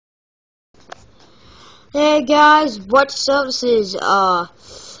Hey guys, what's up? This is a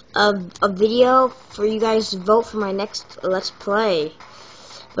video for you guys to vote for my next Let's Play.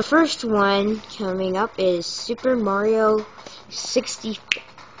 The first one coming up is Super Mario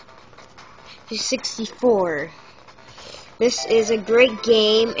 64. This is a great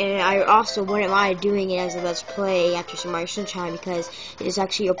game, and I also wouldn't mind doing it as a Let's Play after Super Mario Sunshine because it is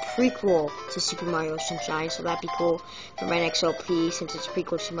actually a prequel to Super Mario Sunshine, so that'd be cool for my next LP since it's a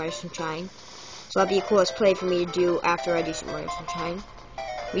prequel to Super Mario Sunshine. So that'd be a cool Let's Play for me to do after I do Super Mario Sunshine.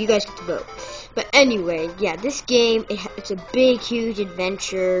 Well, you guys get to vote. But anyway, yeah, this game, it's a big, huge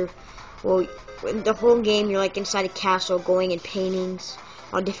adventure. Well, the whole game, you're like inside a castle, going in paintings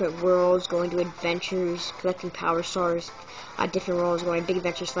on different worlds, going to adventures, collecting power stars on different worlds, going big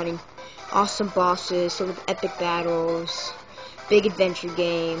adventures, fighting awesome bosses, sort of epic battles. Big adventure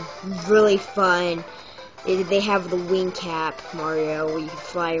game, really fun. They have the wing cap Mario where you can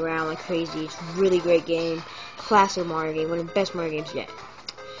fly around like crazy. It's a really great game. Classic Mario game, one of the best Mario games yet.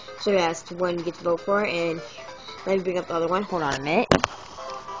 So yeah, that's the one you get to vote for, and let me bring up the other one. Hold on a minute.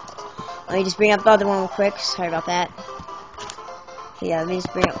 Let me just bring up the other one real quick. Sorry about that. Okay, yeah, let me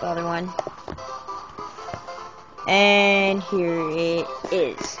just bring up the other one. And here it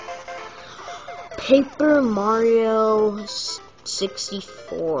is. Paper Mario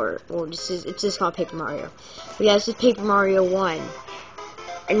 64. Well, it's just called Paper Mario. But yeah, this is Paper Mario 1.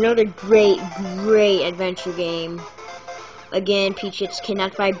 Another great adventure game. Again, Peach gets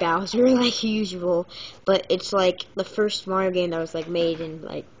kidnapped by Bowser like usual, but it's like the first Mario game that was like made in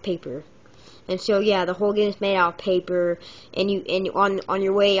like paper. And so yeah, the whole game is made out of paper, and on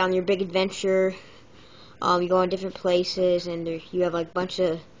your way on your big adventure, you go on different places, and you have like a bunch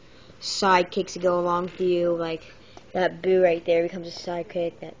of sidekicks that go along with you, like that Boo right there becomes a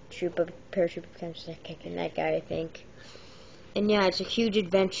sidekick, that Paratrooper becomes a sidekick, and that guy, I think. And yeah, it's a huge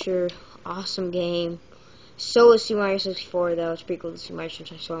adventure, awesome game. So is Super Mario 64, though. It's pretty cool to Super Mario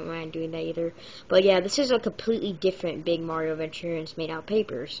Sunshine, so I don't mind doing that either. But yeah, this is a completely different big Mario adventure, and it's made out of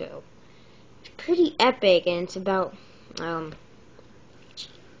paper, so it's pretty epic, and it's about, well,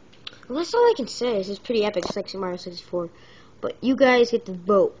 that's all I can say. This is pretty epic. It's like Super Mario 64. But you guys get to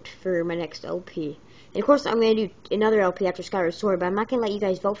vote for my next LP. And of course, I'm going to do another LP after Skyward Sword, but I'm not going to let you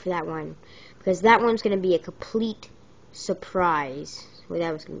guys vote for that one, because that one's going to be a complete surprise. What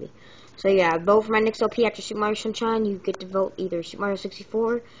that was going to be. So yeah, vote for my next LP after Super Mario Sunshine. You get to vote either Super Mario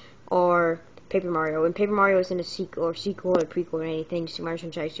 64 or Paper Mario. And Paper Mario isn't a sequel or prequel or anything to Super Mario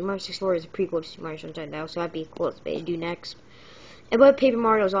Sunshine. Super Mario 64 is a prequel to Super Mario Sunshine now, so that'd be a cool thing to do next. And but Paper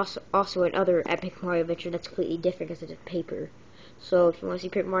Mario is also another epic Mario adventure that's completely different because it's paper. So if you want to see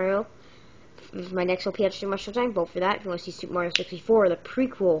Paper Mario, my next LP after Super Mario Sunshine, vote for that. If you want to see Super Mario 64, the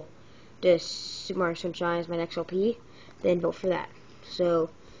prequel to Super Mario Sunshine is my next LP, then vote for that. So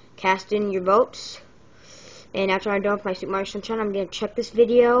cast in your votes, and after I'm done with my Super Mario Sunshine, I'm going to check this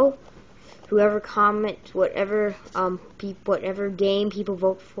video. Whoever comments, whatever game people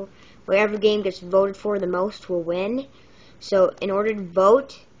vote for, whatever game gets voted for the most will win. So in order to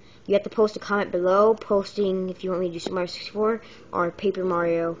vote, you have to post a comment below, posting if you want me to do Super Mario 64 or Paper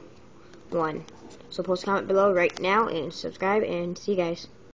Mario 1. So post a comment below right now and subscribe, and see you guys.